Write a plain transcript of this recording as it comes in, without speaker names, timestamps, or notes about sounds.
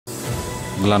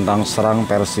Gelandang serang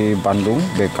Persib Bandung,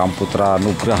 Beckham Putra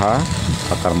Nugraha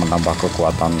akan menambah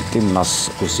kekuatan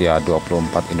Timnas usia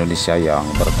 24 Indonesia yang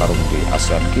bertarung di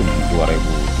Asian Games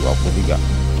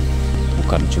 2023.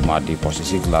 Bukan cuma di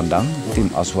posisi gelandang,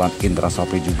 tim asuhan Indra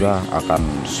Sjafri juga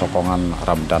akan sokongan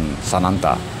Ramadhan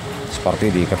Sananta. Seperti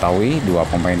diketahui, dua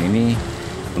pemain ini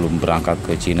belum berangkat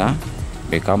ke Cina.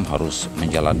 Beckham harus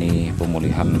menjalani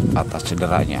pemulihan atas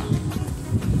cederanya.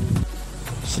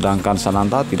 Sedangkan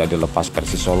Sananta tidak dilepas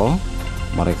Persib Solo,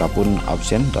 mereka pun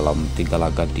absen dalam 3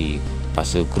 laga di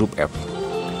fase grup F.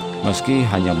 Meski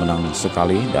hanya menang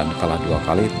sekali dan kalah 2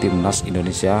 kali, Timnas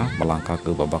Indonesia melangkah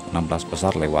ke babak 16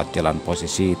 besar lewat jalan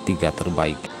posisi 3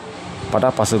 terbaik.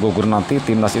 Pada fase gugur nanti,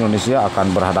 Timnas Indonesia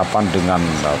akan berhadapan dengan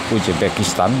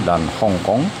Uzbekistan dan Hong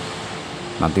Kong.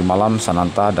 Nanti malam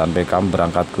Sananta dan Beckham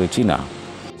berangkat ke Cina,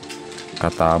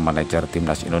 kata manajer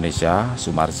Timnas Indonesia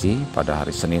Sumarji pada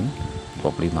hari Senin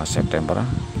 25 September,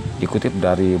 dikutip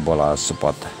dari Bola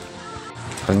Sport.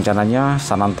 Rencananya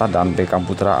Sananta dan Beckham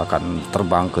Putra akan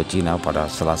terbang ke Cina pada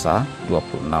Selasa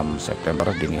 26 September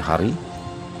dini hari.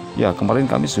 Ya, kemarin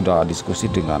kami sudah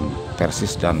diskusi dengan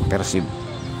Persis dan Persib.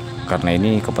 Karena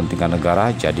ini kepentingan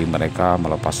negara, jadi mereka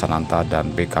melepas Sananta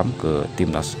dan Beckham ke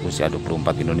Timnas usia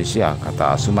 24 Indonesia,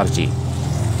 kata Sumarji.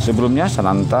 Sebelumnya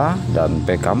Sananta dan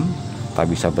Beckham tak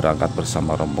bisa berangkat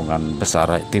bersama rombongan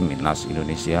besar Timnas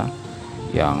Indonesia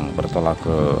yang bertolak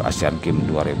ke Asian Games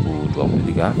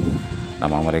 2023.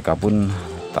 Nama mereka pun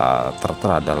tak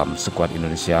tertera dalam skuad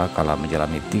Indonesia kala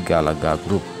menjalani 3 laga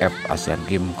grup F Asian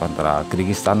Games kontra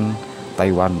Kyrgyzstan,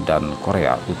 Taiwan, dan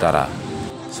Korea Utara.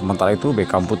 Sementara itu,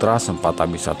 Beckham Putra sempat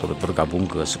tak bisa turut bergabung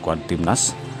ke skuad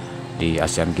Timnas di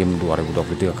Asian Games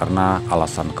 2023 karena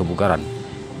alasan kebugaran.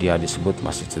 Dia disebut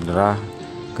masih cedera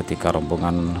ketika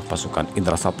rombongan pasukan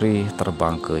Indra Sjafri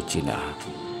terbang ke Cina.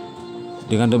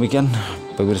 Dengan demikian,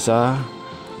 pemirsa,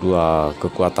 dua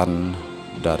kekuatan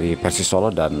dari Persib Solo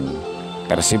dan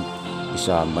Persib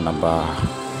bisa menambah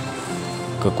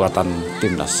kekuatan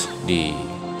Timnas di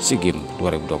SEA Games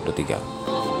 2023.